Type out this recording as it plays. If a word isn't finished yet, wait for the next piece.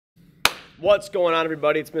What's going on,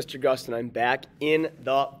 everybody? It's Mr. Gus, and I'm back in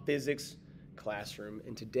the physics classroom,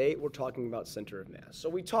 and today we're talking about center of mass. So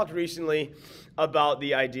we talked recently about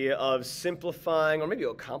the idea of simplifying, or maybe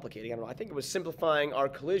complicating, I don't know. I think it was simplifying our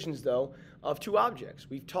collisions, though, of two objects.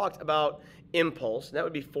 We've talked about impulse, and that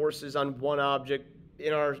would be forces on one object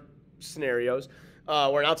in our scenarios,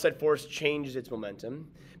 where an outside force changes its momentum.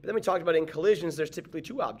 But then we talked about in collisions, there's typically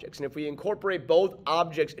two objects. And if we incorporate both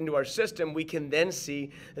objects into our system, we can then see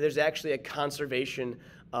that there's actually a conservation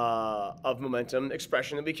of momentum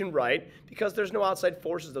expression that we can write because there's no outside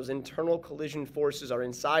forces. Those internal collision forces are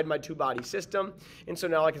inside my two-body system. And so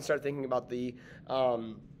now I can start thinking about the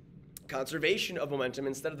conservation of momentum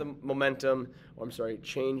instead of the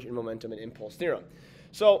change in momentum and impulse theorem.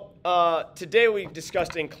 So today we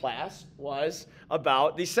discussed in class was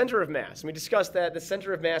about the center of mass. And we discussed that the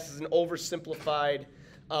center of mass is an oversimplified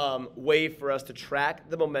way for us to track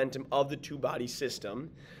the momentum of the two-body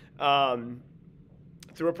system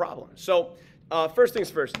through a problem. So first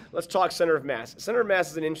things first, let's talk center of mass. Center of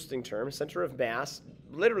mass is an interesting term. Center of mass,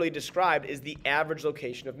 literally described, is the average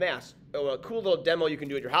location of mass. A cool little demo you can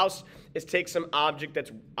do at your house is take some object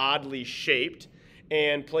that's oddly shaped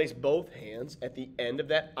and place both hands at the end of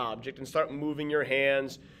that object and start moving your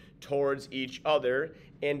hands towards each other.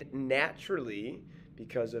 And naturally,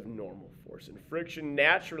 because of normal force and friction,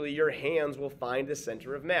 naturally your hands will find the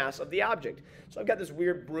center of mass of the object. So I've got this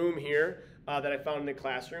weird broom here that I found in the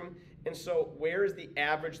classroom. And so where is the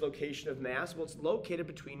average location of mass? Well, it's located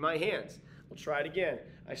between my hands. We'll try it again.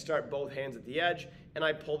 I start both hands at the edge and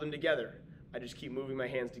I pull them together. I just keep moving my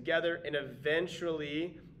hands together and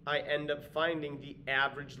eventually I end up finding the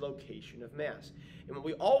average location of mass. And what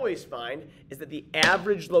we always find is that the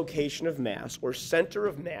average location of mass, or center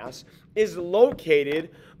of mass, is located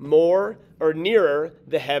more or nearer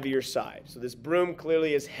the heavier side. So this broom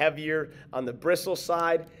clearly is heavier on the bristle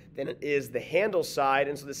side than it is the handle side,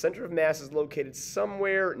 and so the center of mass is located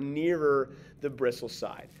somewhere nearer the bristle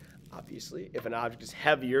side. Obviously, if an object is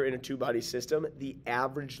heavier in a two-body system, the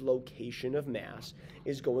average location of mass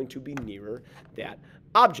is going to be nearer that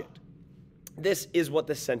object. This is what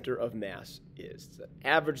the center of mass is, it's the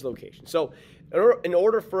average location. So in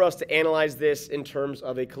order for us to analyze this in terms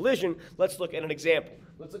of a collision, let's look at an example.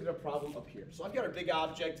 Let's look at a problem up here. So I've got a big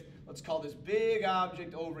object. Let's call this big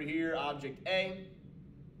object over here object A.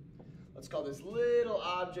 Let's call this little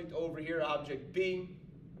object over here object B.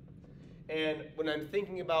 And when I'm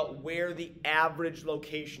thinking about where the average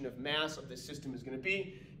location of mass of the system is going to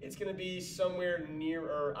be, it's going to be somewhere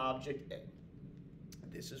nearer object A.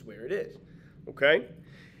 This is where it is, okay?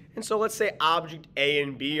 And so let's say object A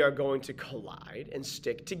and B are going to collide and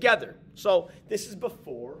stick together. So this is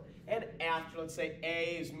before and after. Let's say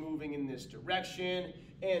A is moving in this direction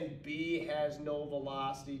and B has no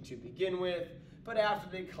velocity to begin with. But after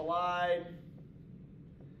they collide,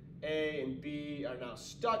 A and B are now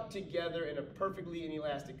stuck together in a perfectly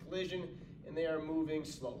inelastic collision, and they are moving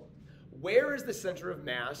slowly. Where is the center of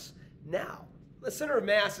mass now? The center of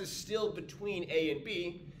mass is still between A and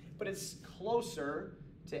B, but it's closer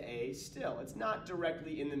to A still. It's not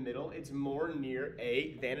directly in the middle. It's more near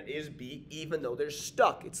A than it is B, even though they're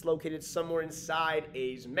stuck. It's located somewhere inside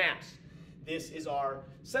A's mass. This is our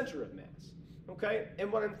center of mass. Okay,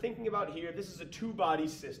 and what I'm thinking about here, this is a two-body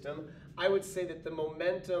system. I would say that the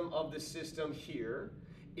momentum of the system here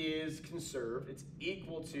is conserved. It's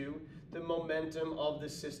equal to the momentum of the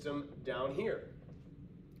system down here.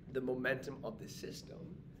 The momentum of the system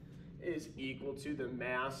is equal to the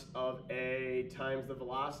mass of A times the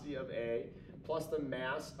velocity of A plus the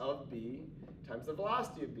mass of B times the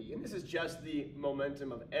velocity of B. And this is just the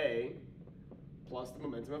momentum of A plus the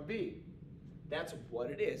momentum of B. That's what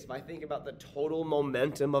it is. If I think about the total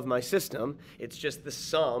momentum of my system, it's just the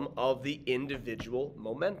sum of the individual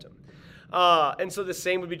momentum. And so the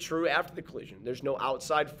same would be true after the collision. There's no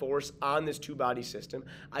outside force on this two-body system.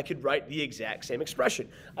 I could write the exact same expression.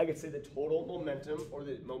 I could say the total momentum, or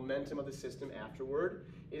the momentum of the system afterward,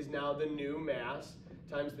 is now the new mass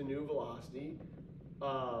times the new velocity.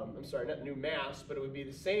 I'm sorry, not new mass, but it would be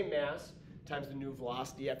the same mass times the new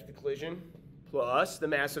velocity after the collision, plus the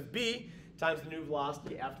mass of B times the new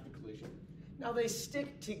velocity after the collision. Now they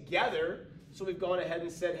stick together, so we've gone ahead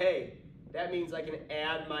and said, hey, that means I can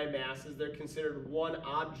add my masses. They're considered one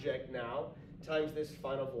object now, times this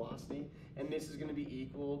final velocity, and this is going to be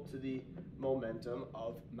equal to the momentum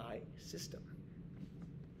of my system.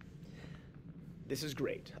 This is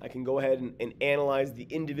great. I can go ahead and analyze the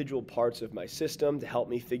individual parts of my system to help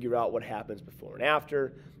me figure out what happens before and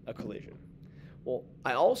after a collision. Well,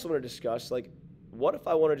 I also want to discuss, what if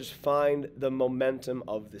I want to just find the momentum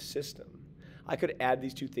of the system? I could add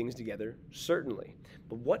these two things together, certainly.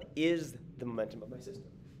 But what is the momentum of my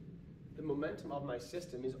system. The momentum of my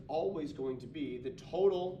system is always going to be the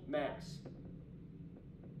total mass.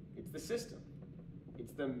 It's the system.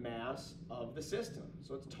 It's the mass of the system.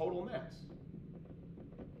 So it's total mass.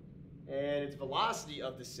 And it's velocity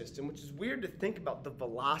of the system, which is weird to think about the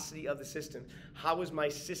velocity of the system. How is my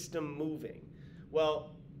system moving?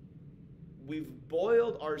 Well, we've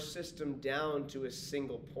boiled our system down to a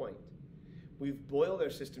single point. We've boiled our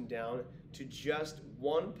system down to just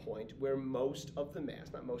one point where most of the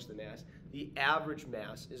mass, not most of the mass, the average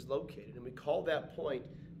mass is located. And we call that point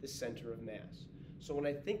the center of mass. So when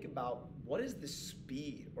I think about what is the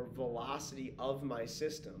speed or velocity of my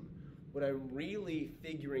system, what I'm really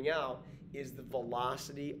figuring out is the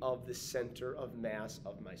velocity of the center of mass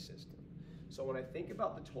of my system. So when I think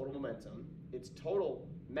about the total momentum, it's total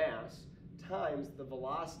mass times the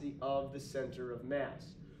velocity of the center of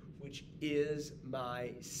mass, which is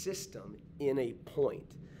my system in a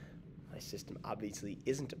point. My system obviously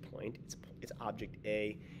isn't a point, it's object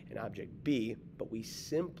A and object B, but we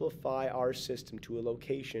simplify our system to a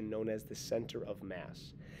location known as the center of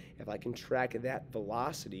mass. If I can track that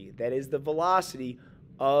velocity, that is the velocity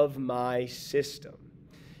of my system.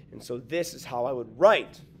 And so this is how I would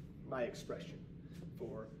write my expression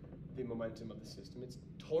for the momentum of the system. It's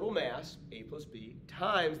total mass, A plus B,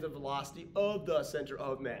 times the velocity of the center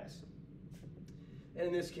of mass. And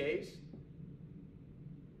in this case,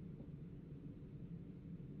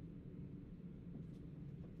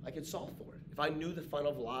 I could solve for it. If I knew the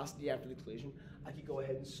final velocity after the collision, I could go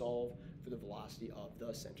ahead and solve for the velocity of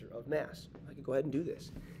the center of mass. I could go ahead and do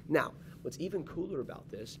this. Now, what's even cooler about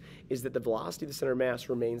this is that the velocity of the center of mass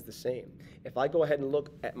remains the same. If I go ahead and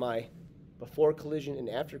look at my before collision and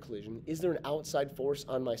after collision, is there an outside force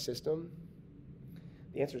on my system?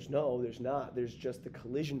 The answer is no, there's not. There's just the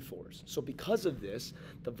collision force. So because of this,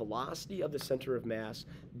 the velocity of the center of mass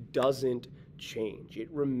doesn't change. It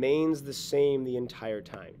remains the same the entire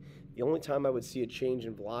time. The only time I would see a change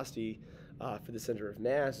in velocity for the center of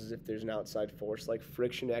mass is if there's an outside force like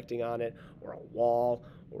friction acting on it, or a wall,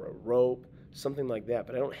 or a rope, something like that.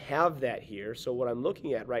 But I don't have that here, so what I'm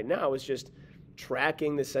looking at right now is just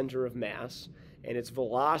tracking the center of mass and its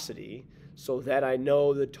velocity so that I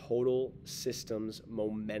know the total system's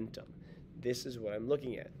momentum. This is what I'm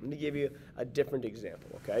looking at. Let me give you a different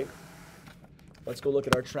example, okay? Let's go look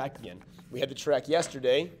at our track again. We had the track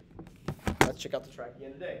yesterday. Let's check out the track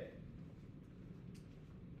again today.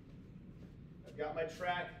 I've got my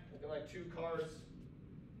track, I've got my two cars.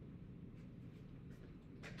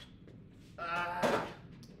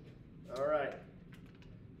 All right.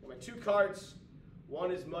 Got my two carts. One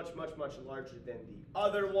is much, much, much larger than the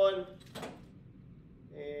other one.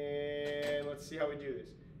 And let's see how we do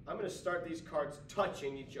this. I'm going to start these carts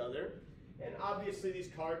touching each other. And obviously these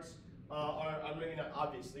carts maybe not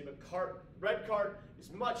obviously, but red cart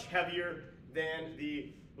is much heavier than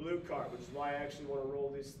the blue cart, which is why I actually want to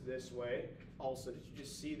roll this way. Also, did you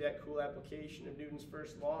just see that cool application of Newton's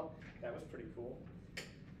first law? That was pretty cool.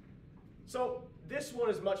 So this one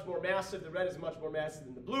is much more massive. The red is much more massive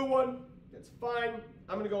than the blue one. That's fine.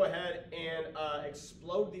 I'm going to go ahead and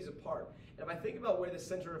explode these apart. And if I think about where the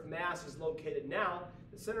center of mass is located now,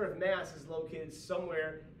 the center of mass is located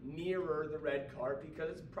somewhere nearer the red cart because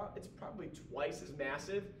it's probably twice as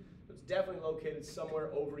massive. So it's definitely located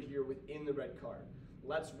somewhere over here within the red cart.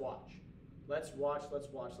 Let's watch. Let's watch, let's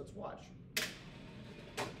watch, let's watch.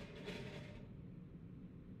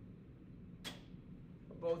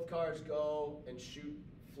 Both cars go and shoot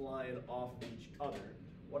flying off of each other.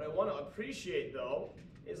 What I want to appreciate, though,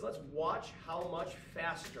 is let's watch how much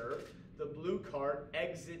faster the blue cart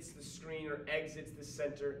exits the screen or exits the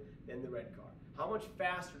center than the red car. How much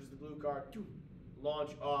faster does the blue car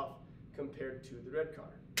launch off compared to the red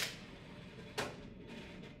car?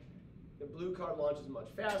 The blue car launches much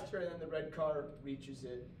faster, and then the red car reaches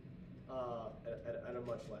it at a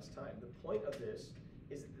much less time. The point of this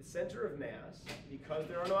is that the center of mass, because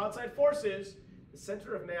there are no outside forces, the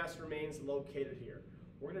center of mass remains located here.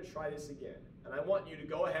 We're going to try this again. And I want you to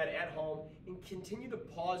go ahead at home and continue to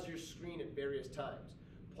pause your screen at various times.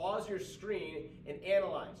 Pause your screen and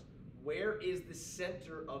analyze. Where is the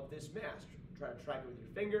center of this mass? Try to track it with your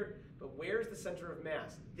finger, but where's the center of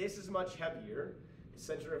mass? This is much heavier. The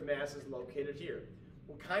center of mass is located here.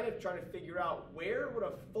 We're kind of trying to figure out where would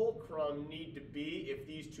a fulcrum need to be if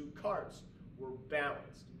these two carts were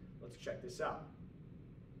balanced. Let's check this out.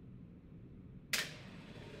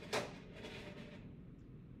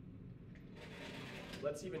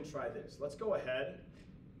 Let's even try this. Let's go ahead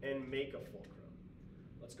and make a fulcrum.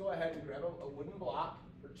 Let's go ahead and grab a wooden block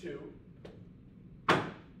or two. I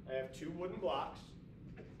have two wooden blocks.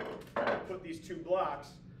 I put these two blocks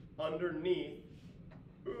underneath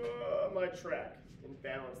my track and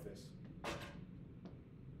balance this.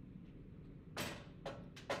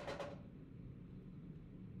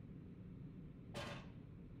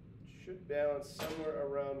 Should balance somewhere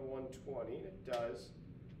around 120. It does.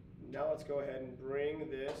 Now let's go ahead and bring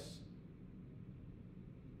this.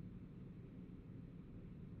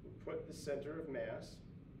 We'll put the center of mass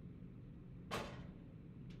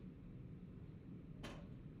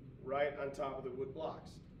right on top of the wood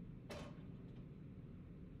blocks.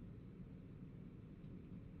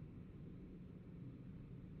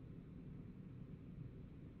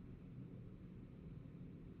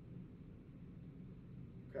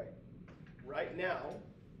 Okay. Right now,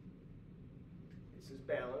 this is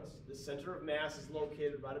balanced. The center of mass is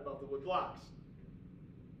located right above the wood blocks.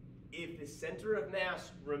 If the center of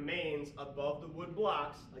mass remains above the wood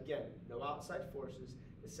blocks, again, no outside forces,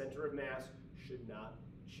 the center of mass should not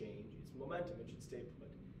change its momentum. It should stay put.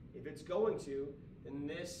 If it's going to, then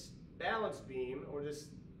this balance beam, or this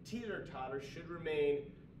teeter-totter, should remain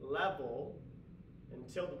level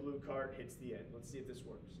until the blue cart hits the end. Let's see if this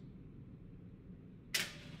works.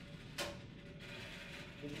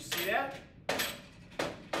 Did you see that?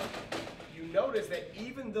 You notice that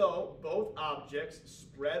even though both objects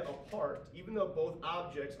spread apart, even though both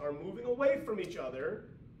objects are moving away from each other,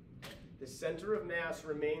 the center of mass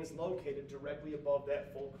remains located directly above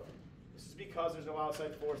that full cart. This is because there's no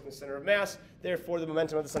outside force in the center of mass. Therefore, the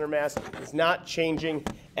momentum of the center of mass is not changing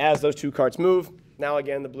as those two carts move. Now,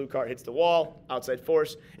 again, the blue cart hits the wall, outside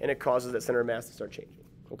force, and it causes that center of mass to start changing.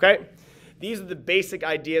 Okay? These are the basic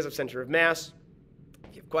ideas of center of mass.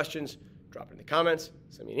 If you have questions, drop it in the comments,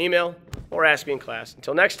 send me an email, or ask me in class.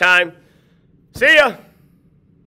 Until next time, see ya!